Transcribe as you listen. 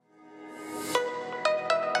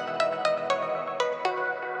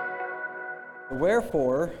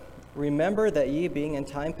Wherefore, remember that ye being in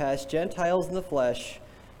time past Gentiles in the flesh,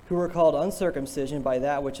 who were called uncircumcision by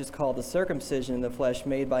that which is called the circumcision in the flesh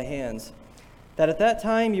made by hands, that at that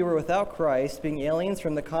time you were without Christ, being aliens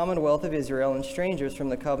from the commonwealth of Israel and strangers from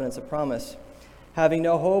the covenants of promise, having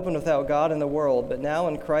no hope and without God in the world. But now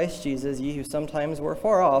in Christ Jesus, ye who sometimes were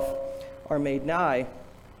far off are made nigh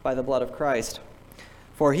by the blood of Christ.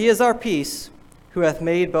 For he is our peace, who hath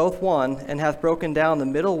made both one, and hath broken down the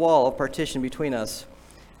middle wall of partition between us,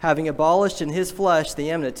 having abolished in his flesh the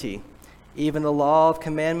enmity, even the law of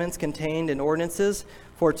commandments contained in ordinances,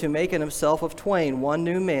 for to make in himself of twain one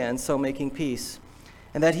new man, so making peace,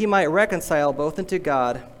 and that he might reconcile both unto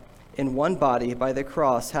God in one body by the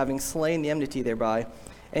cross, having slain the enmity thereby,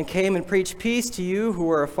 and came and preached peace to you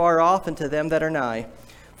who are afar off, and to them that are nigh.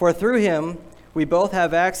 For through him we both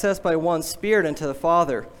have access by one Spirit unto the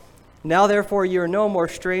Father. Now therefore you are no more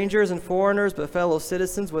strangers and foreigners, but fellow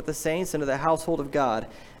citizens with the saints and of the household of God,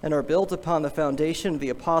 and are built upon the foundation of the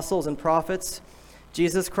apostles and prophets,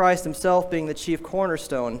 Jesus Christ himself being the chief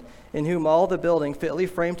cornerstone, in whom all the building fitly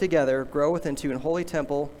framed together groweth into an holy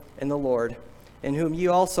temple in the Lord, in whom ye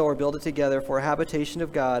also are builded together for a habitation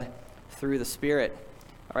of God through the Spirit.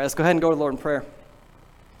 All right, let's go ahead and go to the Lord in prayer.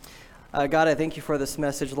 God, I thank you for this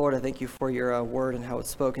message, Lord. I thank you for your word and how it's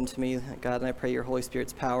spoken to me. God, and I pray your Holy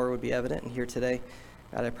Spirit's power would be evident in here today.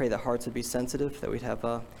 God, I pray that hearts would be sensitive, that we'd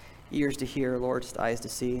have ears to hear, Lord, just eyes to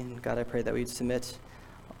see. And God, I pray that we'd submit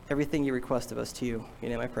everything you request of us to you. In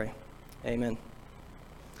your name I pray. Amen.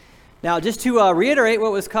 Now, just to reiterate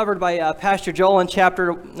what was covered by Pastor Joel in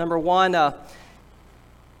chapter number 1,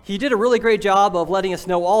 he did a really great job of letting us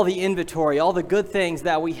know all the inventory, all the good things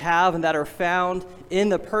that we have and that are found in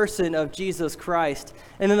the person of Jesus Christ.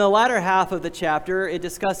 And in the latter half of the chapter, it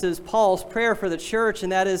discusses Paul's prayer for the church,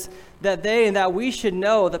 and that is that they and that we should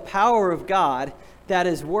know the power of God that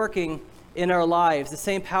is working in our lives. The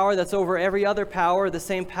same power that's over every other power, the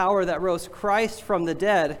same power that rose Christ from the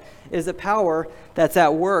dead, is a power that's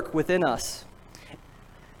at work within us.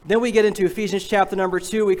 Then we get into Ephesians chapter number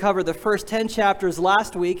 2. We covered the first 10 chapters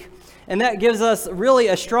last week, and that gives us really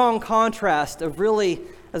a strong contrast of really,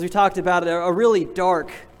 as we talked about it, a really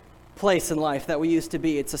dark place in life that we used to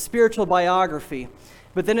be. It's a spiritual biography,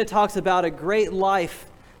 but then it talks about a great life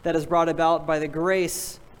that is brought about by the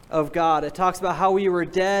grace of God. It talks about how we were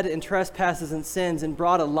dead in trespasses and sins and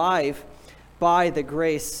brought alive by the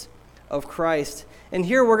grace of Christ. And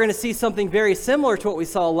here we're going to see something very similar to what we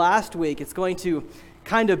saw last week. It's going to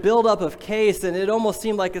kind of build up of case, and it almost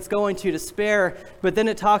seemed like it's going to despair, but then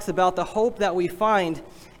it talks about the hope that we find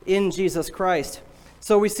in Jesus Christ.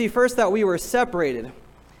 So we see first that we were separated. It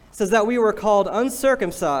says that we were called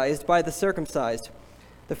uncircumcised by the circumcised.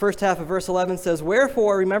 The first half of verse 11 says,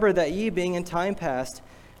 Wherefore remember that ye being in time past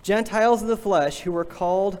Gentiles in the flesh, who were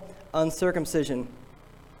called uncircumcision.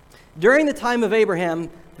 During the time of Abraham,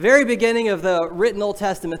 the very beginning of the written Old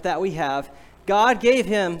Testament that we have, God gave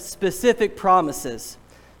him specific promises,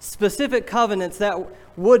 specific covenants that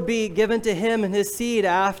would be given to him and his seed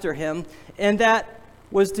after him, and that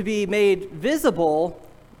was to be made visible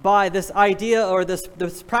by this idea or this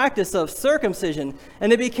practice of circumcision.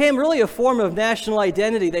 And it became really a form of national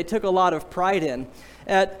identity they took a lot of pride in.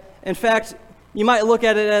 In fact, you might look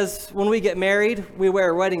at it as when we get married, we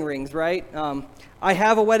wear wedding rings, right? I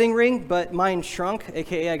have a wedding ring, but mine shrunk,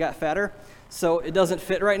 aka I got fatter, so it doesn't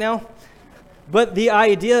fit right now. But the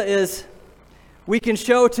idea is we can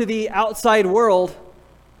show to the outside world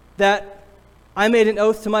that I made an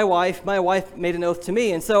oath to my wife made an oath to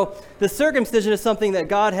me. And so the circumcision is something that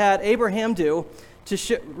God had Abraham do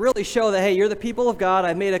to really show that, hey, you're the people of God.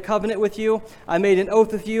 I made a covenant with you. I made an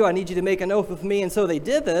oath with you. I need you to make an oath with me. And so they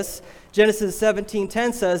did this. Genesis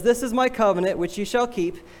 17:10 says, This is my covenant which you shall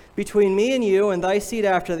keep between me and you and thy seed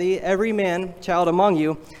after thee. Every man, child among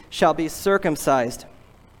you, shall be circumcised.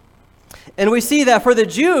 And we see that for the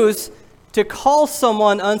Jews, to call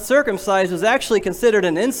someone uncircumcised was actually considered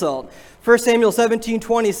an insult. 1 Samuel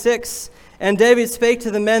 17:26, And David spake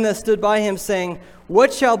to the men that stood by him, saying,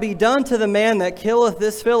 What shall be done to the man that killeth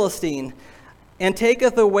this Philistine, and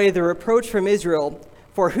taketh away the reproach from Israel?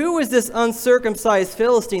 For who is this uncircumcised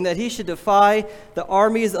Philistine that he should defy the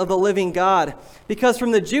armies of the living God? Because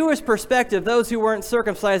from the Jewish perspective, those who weren't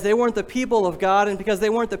circumcised, they weren't the people of God. And because they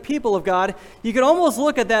weren't the people of God, you could almost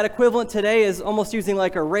look at that equivalent today as almost using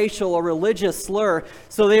like a racial or religious slur.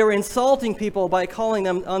 So they were insulting people by calling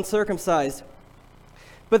them uncircumcised.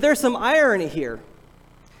 But there's some irony here.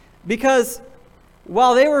 Because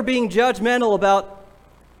while they were being judgmental about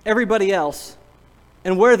everybody else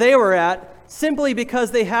and where they were at, simply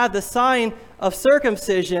because they had the sign of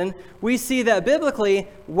circumcision, we see that biblically,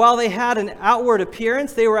 while they had an outward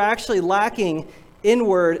appearance, they were actually lacking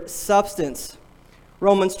inward substance.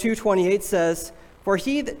 Romans 2:28 says, "For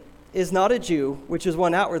he is not a Jew, which is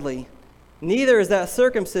one outwardly, neither is that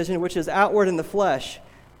circumcision which is outward in the flesh.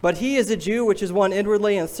 But he is a Jew, which is one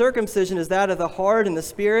inwardly, and circumcision is that of the heart and the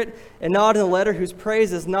spirit, and not in the letter, whose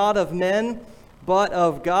praise is not of men, but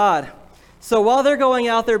of God." So while they're going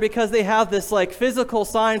out there because they have this like physical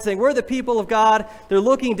sign saying, we're the people of God, they're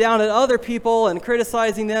looking down at other people and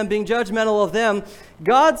criticizing them, being judgmental of them,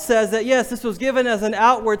 God says that yes, this was given as an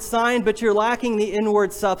outward sign, but you're lacking the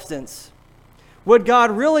inward substance. What God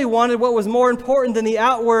really wanted, what was more important than the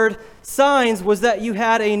outward signs, was that you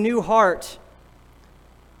had a new heart.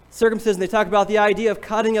 Circumcision, they talk about the idea of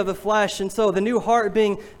cutting of the flesh, and so the new heart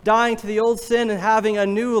being dying to the old sin and having a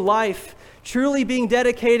new life, truly being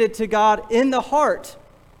dedicated to God in the heart.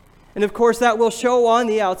 And of course that will show on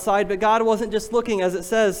the outside, but God wasn't just looking, as it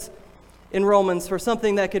says in Romans, for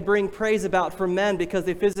something that could bring praise about for men because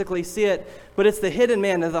they physically see it, but it's the hidden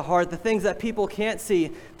man of the heart, the things that people can't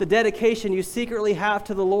see, the dedication you secretly have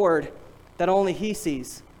to the Lord that only He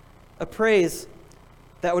sees, a praise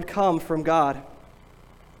that would come from God.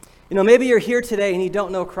 You know, maybe you're here today and you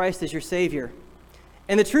don't know Christ as your Savior.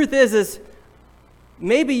 And the truth is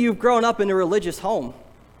maybe you've grown up in a religious home.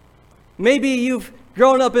 Maybe you've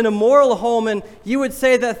grown up in a moral home and you would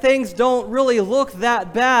say that things don't really look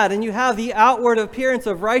that bad and you have the outward appearance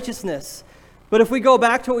of righteousness. But if we go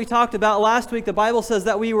back to what we talked about last week, the Bible says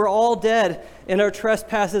that we were all dead in our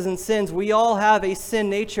trespasses and sins. We all have a sin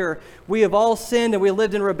nature. We have all sinned and we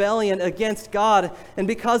lived in rebellion against God. And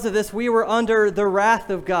because of this, we were under the wrath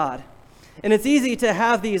of God. And it's easy to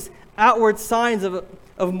have these outward signs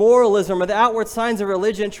of moralism or the outward signs of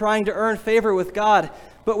religion trying to earn favor with God.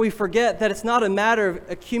 But we forget that it's not a matter of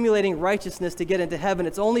accumulating righteousness to get into heaven.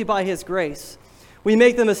 It's only by His grace. We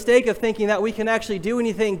make the mistake of thinking that we can actually do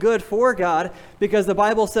anything good for God because the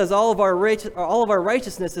Bible says all of our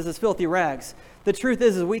righteousness is as filthy rags. The truth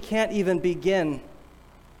is we can't even begin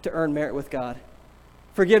to earn merit with God.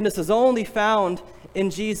 Forgiveness is only found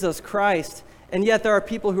in Jesus Christ. And yet there are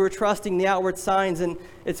people who are trusting the outward signs, and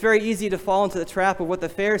it's very easy to fall into the trap of what the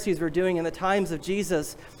Pharisees were doing in the times of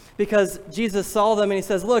Jesus, because Jesus saw them and He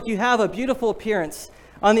says, look, you have a beautiful appearance.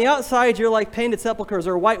 On the outside, you're like painted sepulchres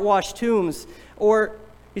or whitewashed tombs. Or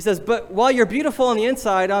He says, but while you're beautiful on the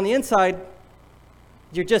inside,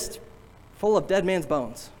 you're just full of dead man's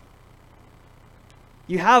bones.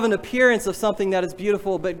 You have an appearance of something that is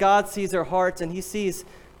beautiful, but God sees our hearts and He sees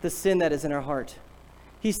the sin that is in our heart.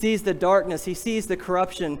 He sees the darkness. He sees the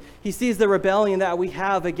corruption. He sees the rebellion that we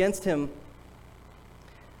have against Him.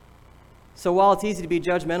 So while it's easy to be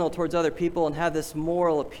judgmental towards other people and have this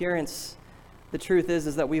moral appearance, the truth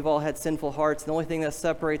is that we've all had sinful hearts. The only thing that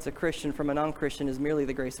separates a Christian from a non-Christian is merely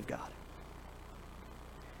the grace of God.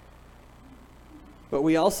 But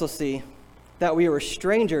we also see that we were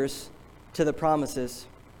strangers to the promises.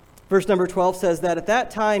 Verse number 12 says that at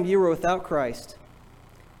that time you were without Christ,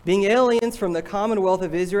 being aliens from the commonwealth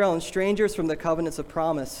of Israel and strangers from the covenants of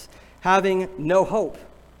promise, having no hope,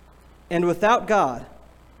 and without God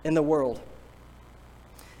in the world.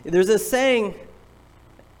 There's a saying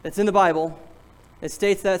that's in the Bible. It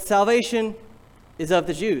states that salvation is of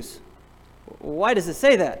the Jews. Why does it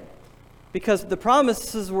say that? Because the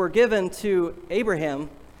promises were given to Abraham,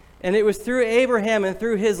 and it was through Abraham and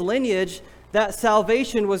through his lineage that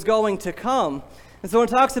salvation was going to come. And so when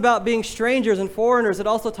it talks about being strangers and foreigners, it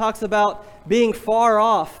also talks about being far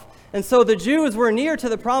off. And so the Jews were near to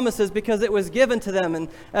the promises because it was given to them. And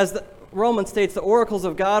as the Romans states, the oracles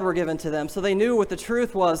of God were given to them. So they knew what the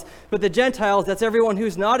truth was. But the Gentiles, that's everyone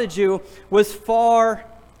who's not a Jew, was far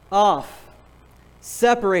off,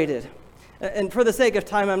 separated. And for the sake of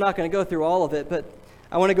time, I'm not going to go through all of it, but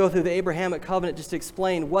I want to go through the Abrahamic covenant just to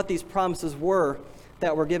explain what these promises were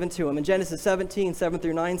that were given to him. In Genesis 17,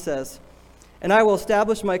 7-9 says, "And I will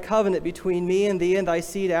establish my covenant between me and thee and thy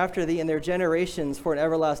seed after thee and their generations for an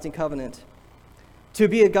everlasting covenant, to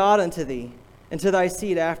be a God unto thee, and to thy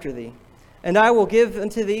seed after thee. And I will give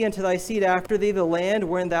unto thee and to thy seed after thee the land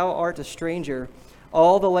wherein thou art a stranger,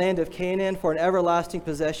 all the land of Canaan for an everlasting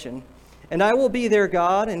possession. And I will be their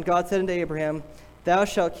God." And God said unto Abraham, "Thou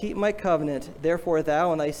shalt keep my covenant, therefore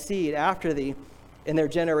thou and thy seed after thee in their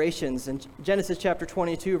generations." And Genesis chapter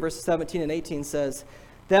 22, verses 17 and 18 says,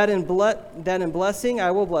 that in blessing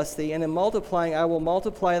I will bless thee, and in multiplying I will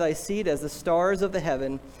multiply thy seed as the stars of the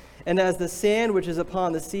heaven, and as the sand which is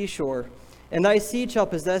upon the seashore. And thy seed shall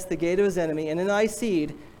possess the gate of his enemy, and in thy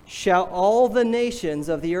seed shall all the nations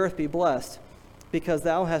of the earth be blessed, because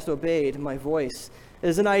thou hast obeyed my voice.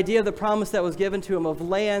 is an idea of the promise that was given to him of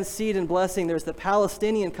land, seed, and blessing. There's the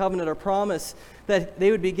Palestinian covenant or promise that they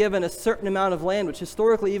would be given a certain amount of land, which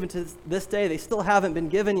historically, even to this day, they still haven't been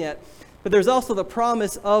given yet. But there's also the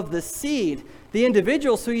promise of the seed. The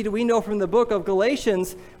individual seed we know from the book of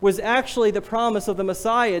Galatians was actually the promise of the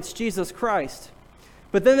Messiah. It's Jesus Christ.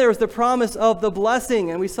 But then there was the promise of the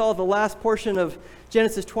blessing, and we saw the last portion of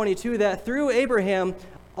Genesis 22 that through Abraham,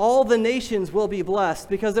 all the nations will be blessed,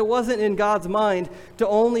 because it wasn't in God's mind to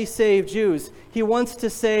only save Jews. He wants to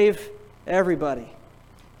save everybody.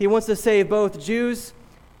 He wants to save both Jews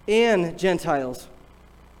and Gentiles.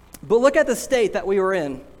 But look at the state that we were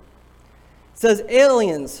in. It says,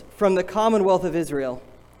 aliens from the commonwealth of Israel,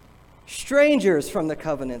 strangers from the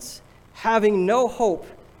covenants, having no hope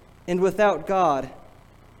and without God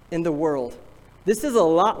in the world. This is a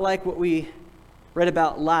lot like what we read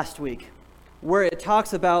about last week, where it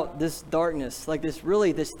talks about this darkness, like this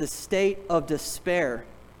state of despair.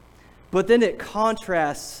 But then it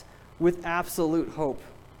contrasts with absolute hope.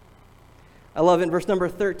 I love it. In verse number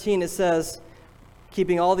 13, it says,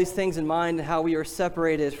 keeping all these things in mind and how we are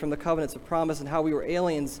separated from the covenants of promise and how we were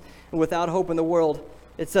aliens and without hope in the world,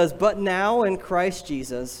 it says, but now in Christ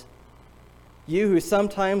Jesus, you who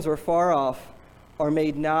sometimes were far off are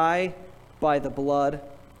made nigh by the blood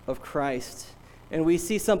of Christ. And we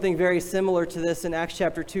see something very similar to this in Acts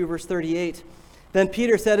chapter 2, verse 38. Then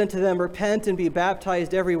Peter said unto them, repent and be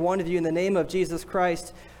baptized every one of you in the name of Jesus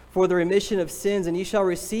Christ for the remission of sins, and ye shall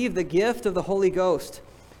receive the gift of the Holy Ghost.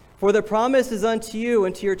 For the promise is unto you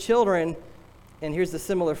and to your children, and here's the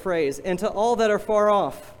similar phrase, and to all that are far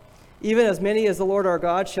off, even as many as the Lord our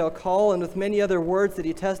God shall call. And with many other words did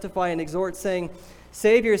he testify and exhort, saying,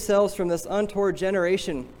 save yourselves from this untoward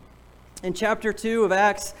generation. In chapter 2 of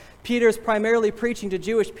Acts, Peter's primarily preaching to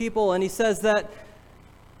Jewish people, and he says that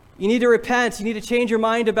you need to repent, you need to change your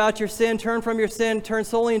mind about your sin, turn from your sin, turn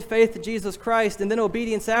solely in faith to Jesus Christ, and then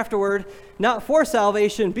obedience afterward, not for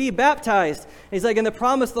salvation, be baptized. And he's like, and the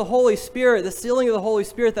promise of the Holy Spirit, the sealing of the Holy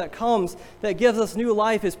Spirit that comes, that gives us new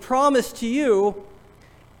life, is promised to you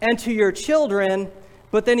and to your children.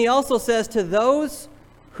 But then he also says to those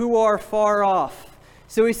who are far off.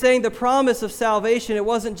 So he's saying the promise of salvation, it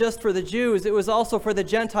wasn't just for the Jews, it was also for the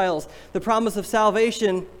Gentiles. The promise of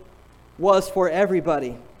salvation was for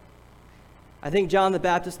everybody. I think John the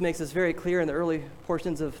Baptist makes this very clear in the early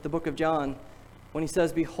portions of the book of John when he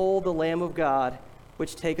says, behold the Lamb of God,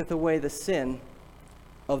 which taketh away the sin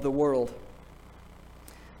of the world.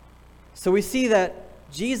 So we see that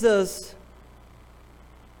Jesus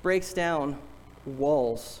breaks down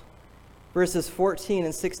walls. Verses 14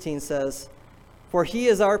 and 16 says, for he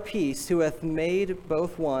is our peace, who hath made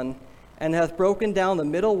both one, and hath broken down the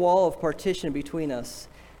middle wall of partition between us,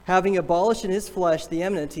 having abolished in his flesh the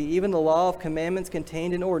enmity, even the law of commandments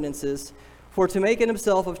contained in ordinances, for to make in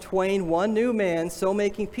himself of twain one new man, so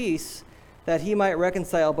making peace, that he might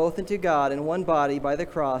reconcile both unto God in one body by the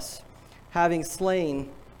cross, having slain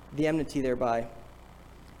the enmity thereby.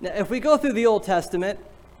 Now, if we go through the Old Testament,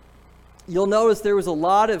 you'll notice there was a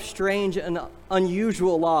lot of strange and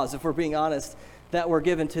unusual laws, if we're being honest, that were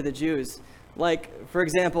given to the Jews. Like, for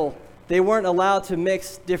example, they weren't allowed to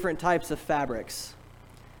mix different types of fabrics.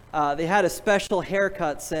 They had a special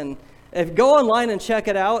haircuts, and if you go online and check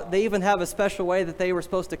it out, they even have a special way that they were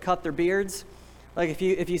supposed to cut their beards. Like if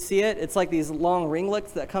you see it, it's like these long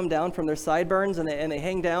ringlets that come down from their sideburns and they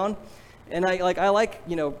hang down. And I like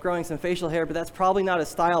growing some facial hair, but that's probably not a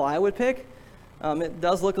style I would pick. It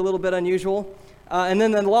does look a little bit unusual. And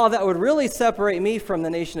then the law that would really separate me from the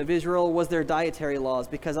nation of Israel was their dietary laws,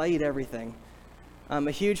 because I eat everything. I'm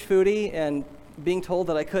a huge foodie, and being told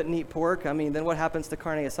that I couldn't eat pork, then what happens to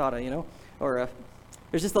carne asada, Or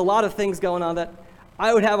there's just a lot of things going on that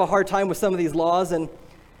I would have a hard time with some of these laws. And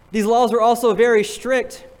these laws were also very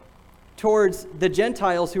strict towards the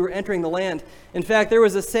Gentiles who were entering the land. In fact, there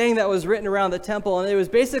was a saying that was written around the temple, and it was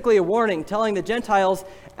basically a warning telling the Gentiles,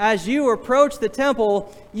 as you approach the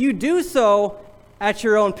temple, you do so at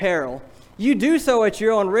your own peril. You do so at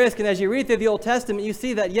your own risk. And as you read through the Old Testament, you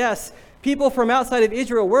see that, yes, people from outside of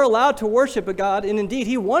Israel were allowed to worship a God, and indeed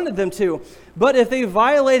he wanted them to. But if they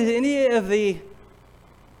violated any of the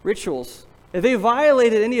rituals, if they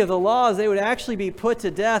violated any of the laws, they would actually be put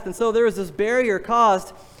to death. And so there was this barrier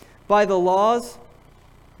caused by the laws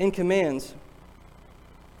and commands.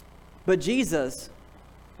 But Jesus,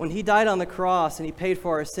 when he died on the cross and he paid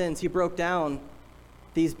for our sins, he broke down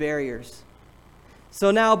these barriers. So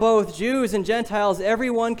now both Jews and Gentiles,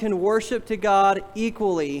 everyone can worship to God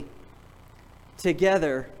equally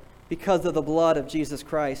together because of the blood of Jesus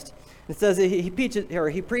Christ. It says he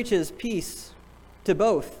preaches peace to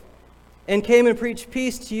both. and came and preached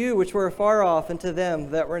peace to you which were afar off, and to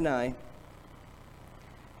them that were nigh.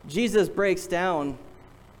 Jesus breaks down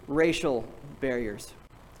racial barriers.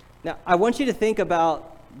 Now, I want you to think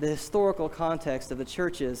about the historical context of the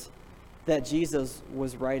churches that Jesus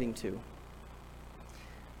was writing to.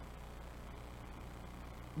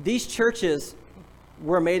 These churches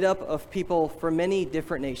were made up of people from many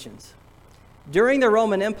different nations. During the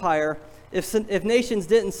Roman Empire, if nations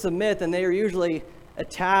didn't submit, then they were usually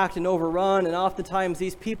attacked and overrun, and oftentimes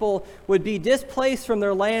these people would be displaced from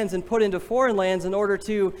their lands and put into foreign lands in order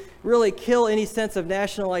to really kill any sense of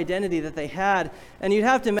national identity that they had. And you'd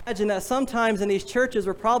have to imagine that sometimes in these churches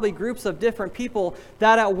were probably groups of different people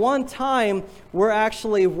that at one time were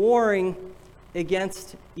actually warring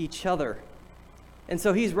against each other. And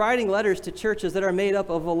so he's writing letters to churches that are made up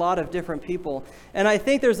of a lot of different people. And I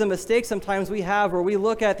think there's a mistake sometimes we have where we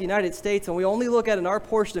look at the United States and we only look at our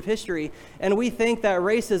portion of history, and we think that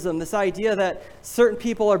racism, this idea that certain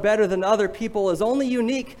people are better than other people, is only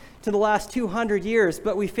unique to the last 200 years.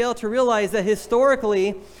 But we fail to realize that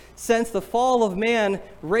historically, since the fall of man,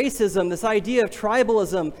 racism, this idea of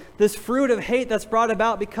tribalism, this fruit of hate that's brought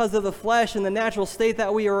about because of the flesh and the natural state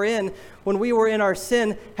that we are in when we were in our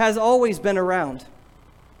sin, has always been around.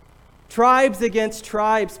 Tribes against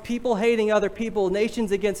tribes, people hating other people,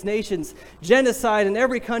 nations against nations, genocide in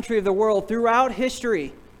every country of the world throughout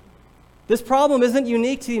history. This problem isn't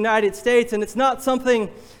unique to the United States, and it's not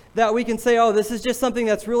something that we can say, oh, this is just something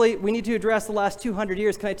that's really, we need to address the last 200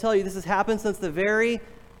 years. Can I tell you, this has happened since the very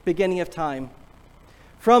beginning of time.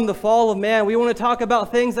 From the fall of man, we want to talk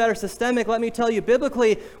about things that are systemic. Let me tell you,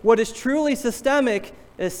 biblically, what is truly systemic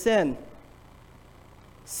is sin.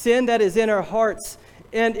 Sin that is in our hearts.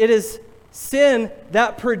 And it is sin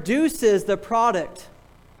that produces the product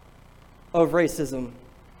of racism.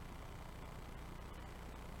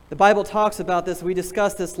 The Bible talks about this. We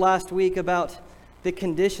discussed this last week about the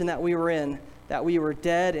condition that we were in, that we were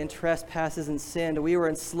dead in trespasses and sin. We were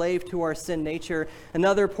enslaved to our sin nature. In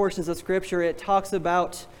other portions of Scripture, it talks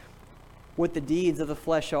about what the deeds of the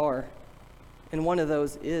flesh are. And one of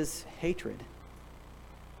those is hatred.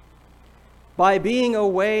 By being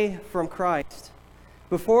away from Christ,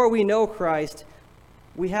 before we know Christ,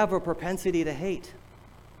 we have a propensity to hate.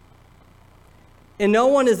 And no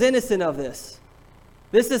one is innocent of this.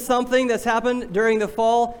 This is something that's happened during the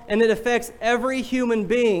fall, and it affects every human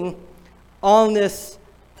being on this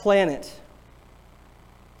planet.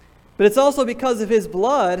 But it's also because of his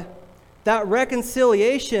blood that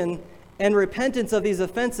reconciliation and repentance of these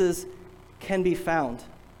offenses can be found.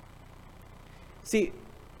 See,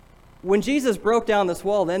 when Jesus broke down this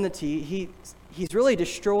wall of enmity, he's really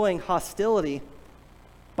destroying hostility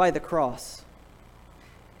by the cross.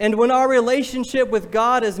 And when our relationship with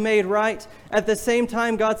God is made right, at the same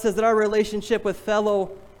time, God says that our relationship with fellow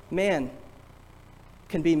man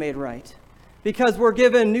can be made right. Because we're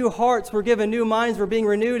given new hearts, we're given new minds, we're being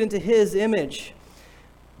renewed into His image.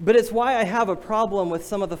 But it's why I have a problem with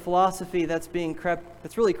some of the philosophy that's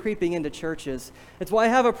really creeping into churches. It's why I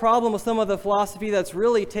have a problem with some of the philosophy that's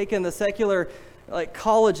really taken the secular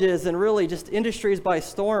colleges and really just industries by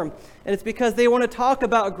storm. And it's because they want to talk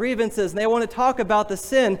about grievances and they want to talk about the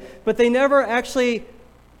sin, but they never actually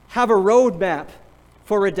have a roadmap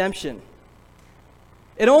for redemption.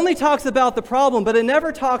 It only talks about the problem, but it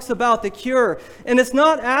never talks about the cure. And it's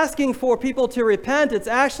not asking for people to repent, it's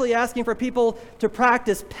actually asking for people to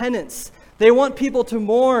practice penance. They want people to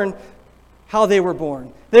mourn how they were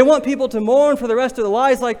born. They want people to mourn for the rest of their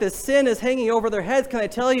lives like this sin is hanging over their heads. Can I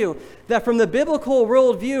tell you that from the biblical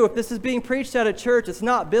worldview, if this is being preached at a church, it's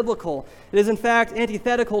not biblical. It is in fact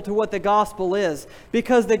antithetical to what the gospel is.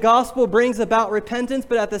 Because the gospel brings about repentance,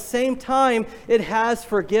 but at the same time, it has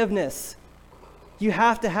forgiveness. You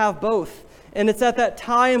have to have both. And it's at that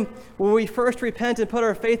time when we first repent and put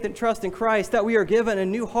our faith and trust in Christ that we are given a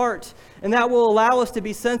new heart, and that will allow us to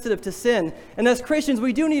be sensitive to sin. And as Christians,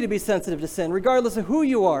 we do need to be sensitive to sin, regardless of who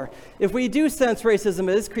you are. If we do sense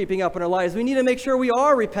racism is creeping up in our lives, we need to make sure we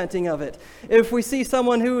are repenting of it. If we see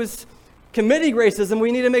someone who is committing racism,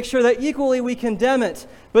 we need to make sure that equally we condemn it.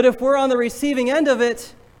 But if we're on the receiving end of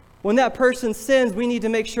it, when that person sins, we need to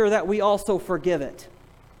make sure that we also forgive it.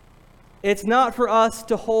 It's not for us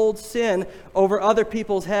to hold sin over other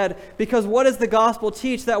people's head, because what does the gospel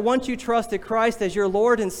teach? That once you trusted Christ as your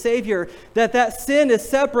Lord and Savior, that sin is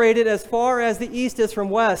separated as far as the east is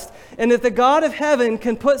from west. And if the God of heaven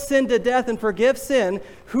can put sin to death and forgive sin,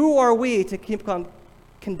 who are we to keep on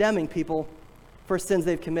condemning people for sins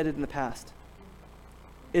they've committed in the past?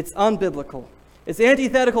 It's unbiblical. It's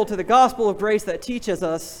antithetical to the gospel of grace that teaches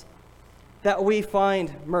us that we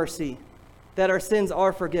find mercy, that our sins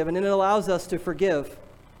are forgiven, and it allows us to forgive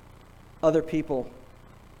other people.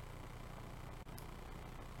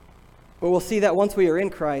 But we'll see that once we are in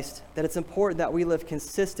Christ, that it's important that we live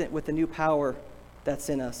consistent with the new power that's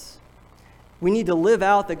in us. We need to live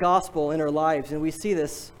out the gospel in our lives, and we see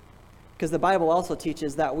this because the Bible also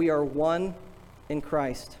teaches that we are one in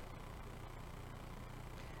Christ.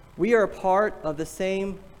 We are a part of the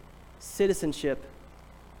same citizenship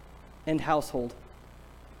and household.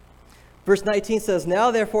 Verse 19 says,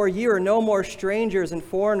 "Now therefore ye are no more strangers and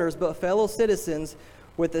foreigners, but fellow citizens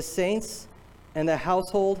with the saints and the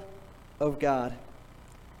household of God."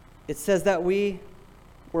 It says that we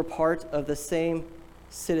were part of the same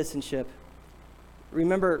citizenship.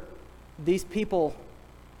 Remember, these people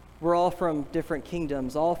were all from different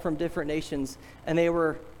kingdoms, all from different nations, and they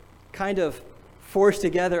were kind of forced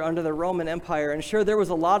together under the Roman Empire. And sure, there was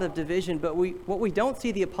a lot of division, but what we don't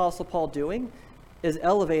see the Apostle Paul doing is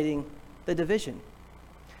elevating the division.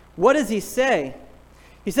 What does he say?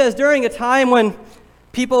 He says during a time when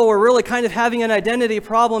people were really kind of having an identity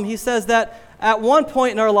problem, he says that at one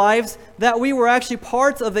point in our lives that we were actually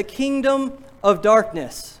parts of the kingdom of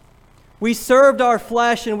darkness. We served our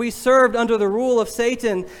flesh and we served under the rule of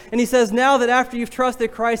Satan. And he says now that after you've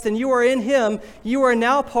trusted Christ and you are in him, you are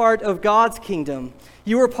now part of God's kingdom.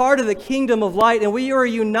 You are part of the kingdom of light, and we are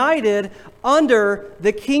united under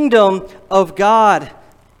the kingdom of God.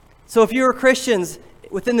 So if you are Christians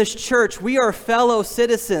within this church, we are fellow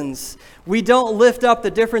citizens. We don't lift up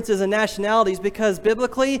the differences in nationalities because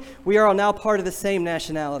biblically, we are all now part of the same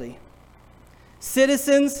nationality.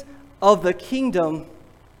 Citizens of the kingdom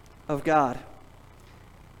of God.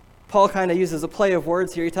 Paul kind of uses a play of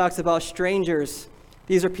words here. He talks about strangers.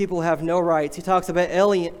 These are people who have no rights. He talks about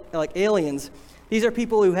aliens. These are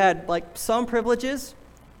people who had some privileges,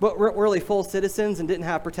 but weren't really full citizens and didn't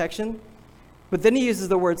have protection. But then he uses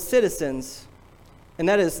the word citizens, and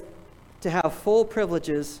that is to have full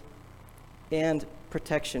privileges and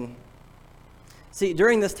protection. See,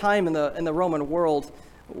 during this time in the Roman world,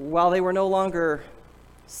 while they were no longer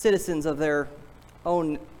citizens of their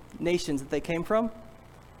own nations that they came from,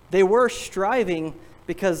 they were striving,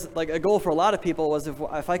 because a goal for a lot of people was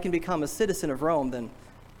if I can become a citizen of Rome, then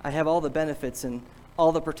I have all the benefits and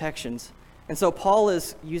all the protections. And so Paul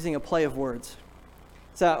is using a play of words.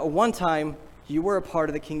 So at one time, you were a part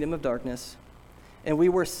of the kingdom of darkness, and we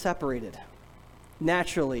were separated.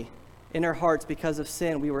 Naturally, in our hearts, because of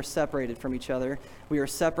sin, we were separated from each other. We were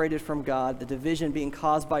separated from God, the division being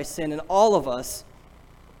caused by sin in all of us.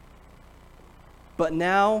 But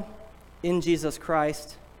now, in Jesus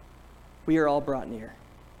Christ, we are all brought near.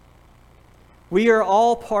 We are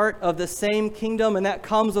all part of the same kingdom, and that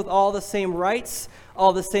comes with all the same rights,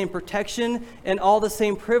 all the same protection, and all the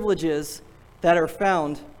same privileges that are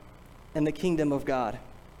found in the kingdom of God.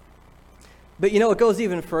 But it goes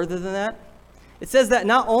even further than that. It says that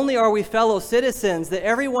not only are we fellow citizens, that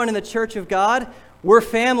everyone in the church of God, we're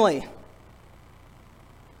family.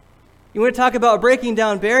 You want to talk about breaking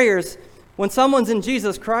down barriers? When someone's in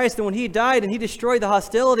Jesus Christ and when he died and he destroyed the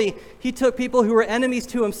hostility, he took people who were enemies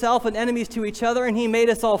to himself and enemies to each other, and he made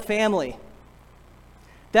us all family.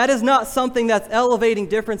 That is not something that's elevating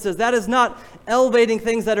differences. That is not elevating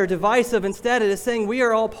things that are divisive. Instead, it is saying we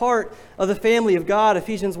are all part of the family of God.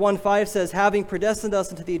 Ephesians 1:5 says, having predestined us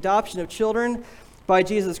into the adoption of children by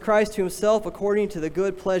Jesus Christ to himself according to the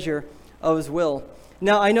good pleasure of his will.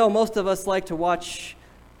 Now, I know most of us like to watch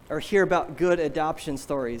or hear about good adoption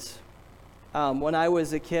stories. When I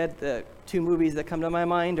was a kid, the two movies that come to my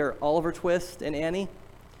mind are Oliver Twist and Annie.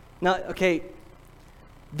 Now, okay,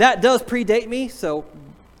 that does predate me, so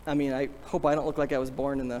I hope I don't look like I was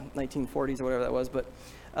born in the 1940s or whatever that was, but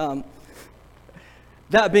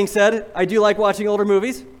that being said, I do like watching older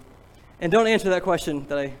movies, and don't answer that question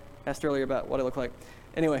that I asked earlier about what I look like.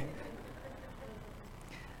 Anyway,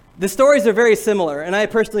 the stories are very similar, and I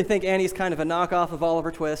personally think Annie's kind of a knockoff of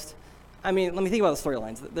Oliver Twist. Let me think about the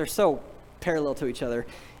storylines. They're so parallel to each other.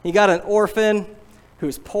 You got an orphan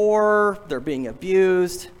who's poor, they're being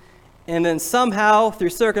abused, and then somehow, through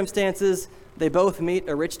circumstances, they both meet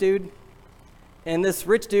a rich dude, and this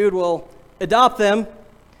rich dude will adopt them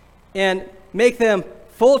and make them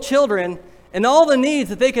full children, and all the needs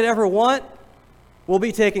that they could ever want will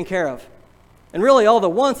be taken care of. And really, all the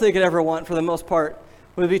wants they could ever want, for the most part,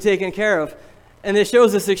 will be taken care of. And it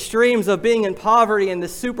shows us extremes of being in poverty and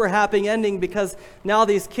this super happy ending, because now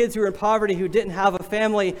these kids who are in poverty, who didn't have a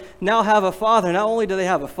family, now have a father. Not only do they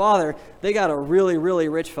have a father, they got a really, really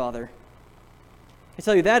rich father. I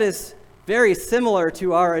tell you, that is very similar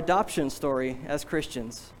to our adoption story as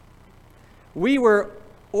Christians. We were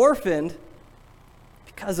orphaned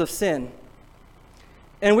because of sin.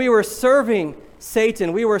 And we were serving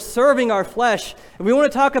Satan. We were serving our flesh. If we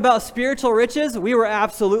want to talk about spiritual riches, we were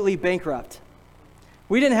absolutely bankrupt.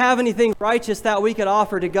 We didn't have anything righteous that we could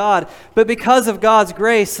offer to God. But because of God's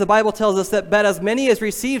grace, the Bible tells us that, "But as many as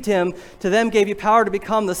received him, to them gave you power to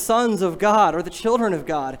become the sons of God," or the children of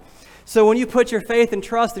God. So when you put your faith and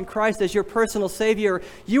trust in Christ as your personal Savior,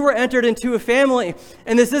 you were entered into a family.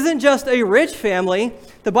 And this isn't just a rich family.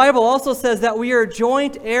 The Bible also says that we are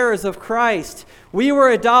joint heirs of Christ. We were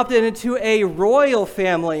adopted into a royal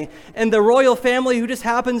family, and the royal family who just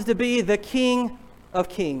happens to be the King of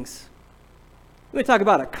Kings. Let me talk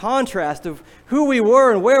about a contrast of who we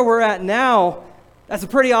were and where we're at now. That's a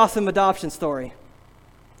pretty awesome adoption story.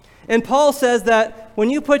 And Paul says that when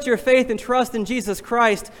you put your faith and trust in Jesus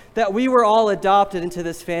Christ, that we were all adopted into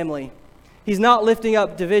this family. He's not lifting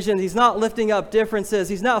up divisions. He's not lifting up differences.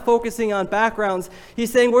 He's not focusing on backgrounds.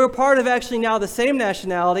 He's saying we're part of actually now the same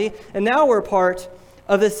nationality, and now we're part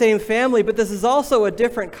of the same family, but this is also a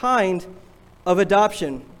different kind of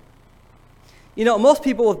adoption. You know, most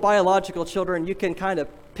people with biological children, you can kind of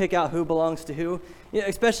pick out who belongs to who,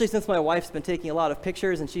 especially since my wife's been taking a lot of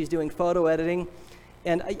pictures and she's doing photo editing.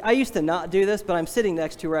 And I used to not do this, but I'm sitting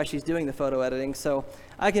next to her as she's doing the photo editing, so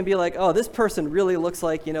I can be like, oh, this person really looks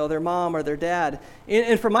like, their mom or their dad.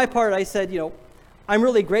 And for my part, I said, I'm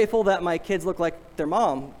really grateful that my kids look like their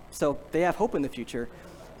mom, so they have hope in the future.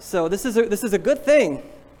 So this is a good thing.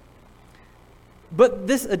 But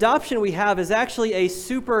this adoption we have is actually a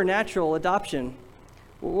supernatural adoption.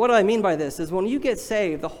 What I mean by this is when you get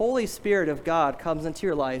saved, the Holy Spirit of God comes into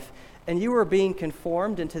your life, and you are being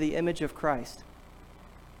conformed into the image of Christ.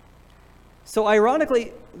 So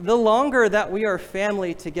ironically, the longer that we are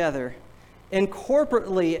family together and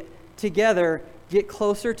corporately together get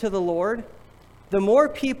closer to the Lord, the more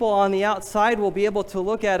people on the outside will be able to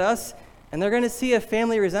look at us and they're going to see a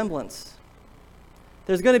family resemblance.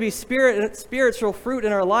 There's going to be spiritual fruit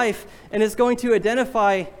in our life, and it's going to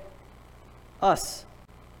identify us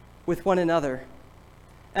with one another.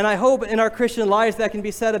 And I hope in our Christian lives that can be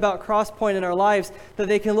said about Crosspoint in our lives, that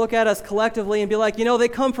they can look at us collectively and be like, they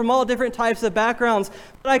come from all different types of backgrounds,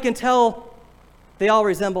 but I can tell they all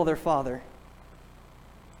resemble their Father.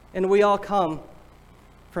 And we all come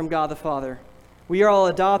from God the Father. We are all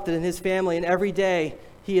adopted in His family, and every day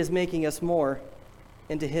He is making us more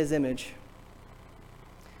into His image.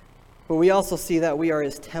 But we also see that we are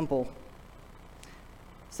His temple.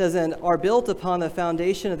 It says, and are built upon the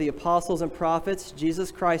foundation of the apostles and prophets,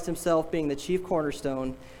 Jesus Christ himself being the chief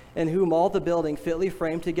cornerstone, in whom all the building fitly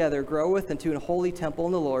framed together groweth into an holy temple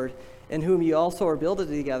in the Lord, in whom ye also are builded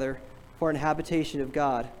together for an habitation of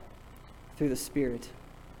God through the Spirit.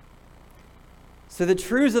 So the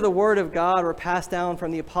truths of the Word of God were passed down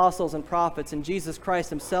from the apostles and prophets, and Jesus Christ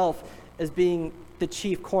himself as being the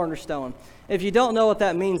chief cornerstone. If you don't know what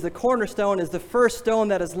that means, the cornerstone is the first stone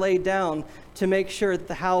that is laid down to make sure that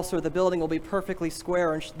the house or the building will be perfectly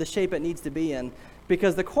square and the shape it needs to be in,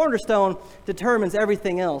 because the cornerstone determines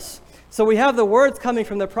everything else. So we have the words coming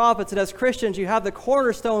from the prophets, and as Christians, you have the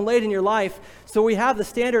cornerstone laid in your life, so we have the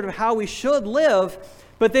standard of how we should live,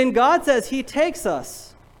 but then God says He takes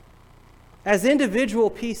us as individual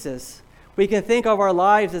pieces. We can think of our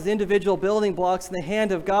lives as individual building blocks in the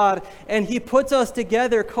hand of God, and He puts us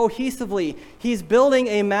together cohesively. He's building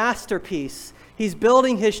a masterpiece. He's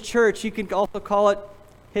building His church. You can also call it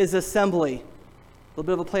His assembly. A little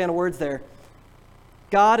bit of a play on words there.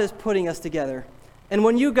 God is putting us together. And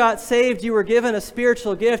when you got saved, you were given a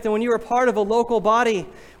spiritual gift. And when you were part of a local body,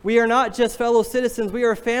 we are not just fellow citizens. We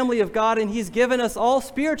are a family of God, and He's given us all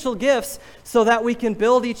spiritual gifts so that we can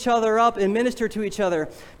build each other up and minister to each other.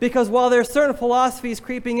 Because while there are certain philosophies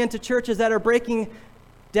creeping into churches that are breaking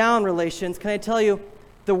down relations, can I tell you,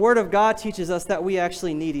 the Word of God teaches us that we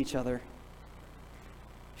actually need each other.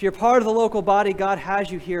 If you're part of the local body, God has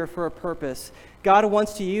you here for a purpose. God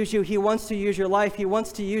wants to use you. He wants to use your life. He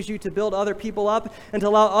wants to use you to build other people up and to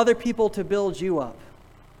allow other people to build you up.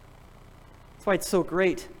 That's why it's so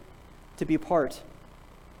great to be part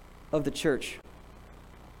of the church.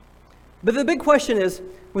 But the big question is,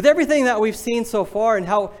 with everything that we've seen so far and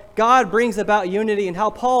how God brings about unity and how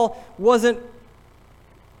Paul wasn't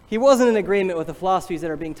in agreement with the philosophies that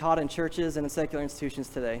are being taught in churches and in secular institutions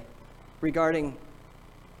today regarding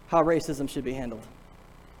how racism should be handled.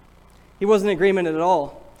 He wasn't in agreement at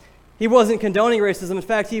all. He wasn't condoning racism. In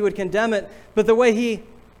fact, he would condemn it, but the way he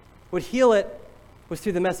would heal it was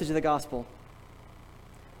through the message of the gospel.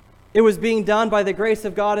 It was being done by the grace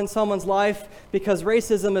of God in someone's life, because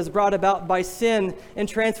racism is brought about by sin and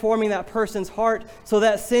transforming that person's heart so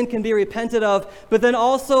that sin can be repented of, but then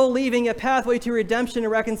also leaving a pathway to redemption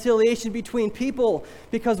and reconciliation between people,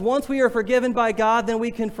 because once we are forgiven by God, then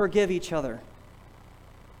we can forgive each other.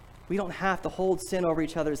 We don't have to hold sin over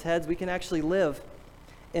each other's heads. We can actually live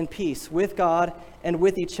in peace with God and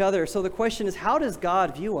with each other. So the question is, how does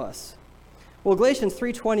God view us? Well, Galatians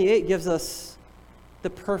 3:28 gives us the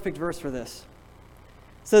perfect verse for this.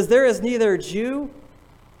 It says, there is neither Jew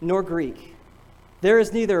nor Greek. There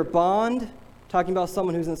is neither bond, talking about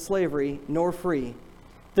someone who's in slavery, nor free.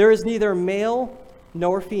 There is neither male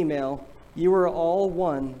nor female. You are all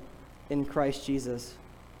one in Christ Jesus.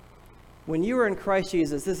 When you are in Christ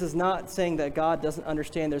Jesus, this is not saying that God doesn't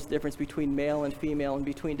understand there's a difference between male and female and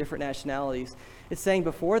between different nationalities. It's saying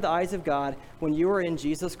before the eyes of God, when you are in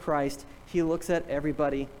Jesus Christ, he looks at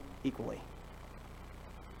everybody equally.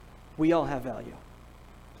 We all have value.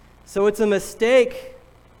 So it's a mistake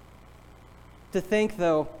to think,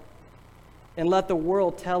 though, and let the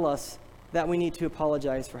world tell us that we need to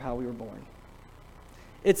apologize for how we were born.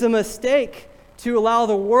 It's a mistake to allow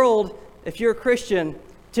the world, if you're a Christian,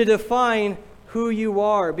 to define who you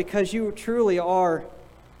are, because you truly are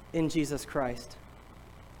in Jesus Christ.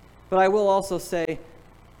 But I will also say,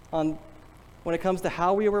 when it comes to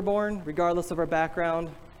how we were born, regardless of our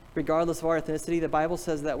background, regardless of our ethnicity, the Bible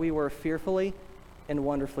says that we were fearfully and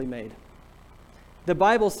wonderfully made. The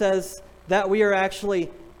Bible says that we are actually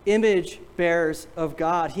image bearers of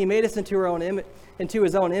God. He made us into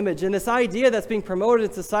his own image. And this idea that's being promoted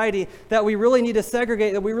in society that we really need to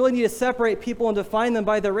segregate, that we really need to separate people and define them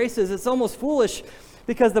by their races, it's almost foolish,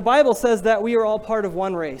 because the Bible says that we are all part of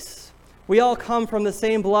one race. We all come from the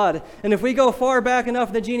same blood. And if we go far back enough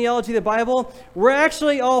in the genealogy of the Bible, we're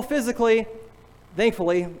actually all physically,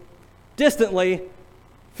 thankfully, distantly,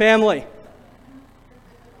 family.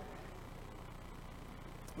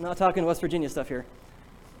 I'm not talking West Virginia stuff here.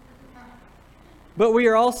 But we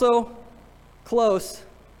are also close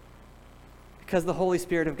because of the Holy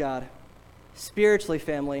Spirit of God. Spiritually,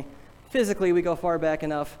 family. Physically, we go far back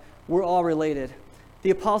enough. We're all related. The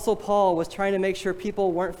Apostle Paul was trying to make sure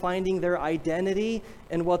people weren't finding their identity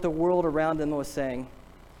in what the world around them was saying.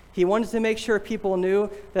 He wanted to make sure people knew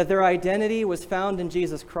that their identity was found in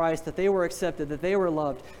Jesus Christ, that they were accepted, that they were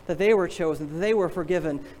loved, that they were chosen, that they were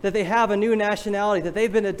forgiven, that they have a new nationality, that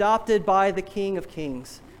they've been adopted by the King of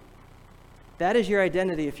Kings. That is your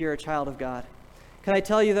identity if you're a child of God. Can I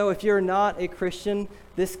tell you, though, if you're not a Christian,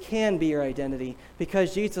 this can be your identity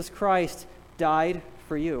because Jesus Christ died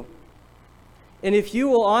for you. And if you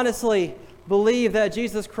will honestly believe that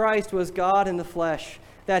Jesus Christ was God in the flesh,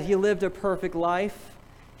 that he lived a perfect life,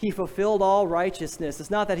 he fulfilled all righteousness.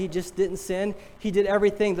 It's not that he just didn't sin. He did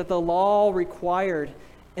everything that the law required.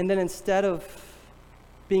 And then instead of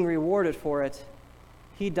being rewarded for it,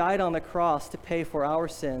 he died on the cross to pay for our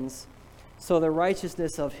sins, so the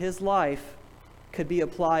righteousness of his life could be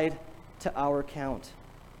applied to our account.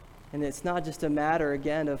 And it's not just a matter,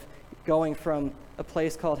 again, of going from a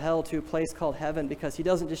place called hell to a place called heaven, because he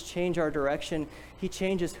doesn't just change our direction. He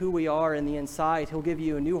changes who we are in the inside. He'll give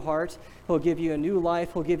you a new heart. He'll give you a new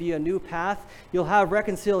life. He'll give you a new path. You'll have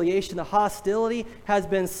reconciliation. The hostility has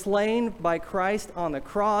been slain by Christ on the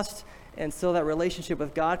cross, and so that relationship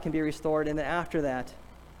with God can be restored. And then after that,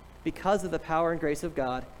 because of the power and grace of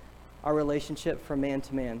God, our relationship from man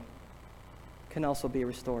to man can also be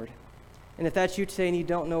restored. And if that's you today and you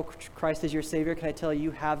don't know Christ as your Savior, can I tell you,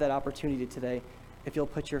 you have that opportunity today if you'll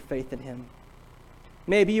put your faith in him.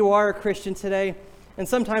 Maybe you are a Christian today, and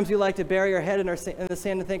sometimes we like to bury our head in the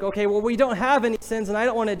sand and think, okay, well, we don't have any sins, and I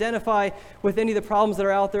don't want to identify with any of the problems that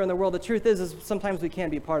are out there in the world. The truth is sometimes we can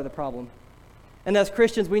be part of the problem. And as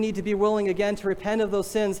Christians, we need to be willing again to repent of those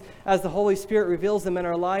sins as the Holy Spirit reveals them in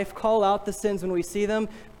our life, call out the sins when we see them,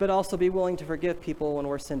 but also be willing to forgive people when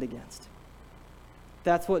we're sinned against.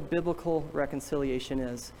 That's what biblical reconciliation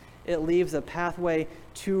is. It leaves a pathway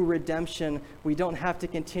to redemption. We don't have to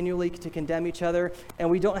continually to condemn each other, and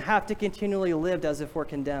we don't have to continually live as if we're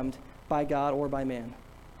condemned by God or by man,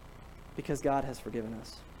 because God has forgiven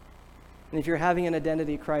us. And if you're having an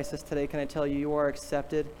identity crisis today, can I tell you, you are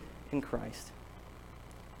accepted in Christ.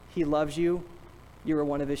 He loves you. You are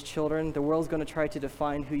one of his children. The world's going to try to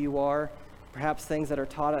define who you are. Perhaps things that are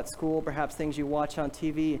taught at school, perhaps things you watch on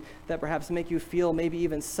TV that perhaps make you feel maybe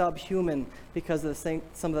even subhuman because of some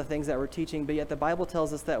of the things that we're teaching. But yet the Bible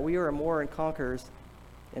tells us that we are more than conquerors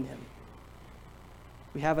in him.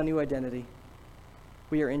 We have a new identity.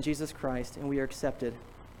 We are in Jesus Christ, and we are accepted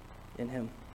in him.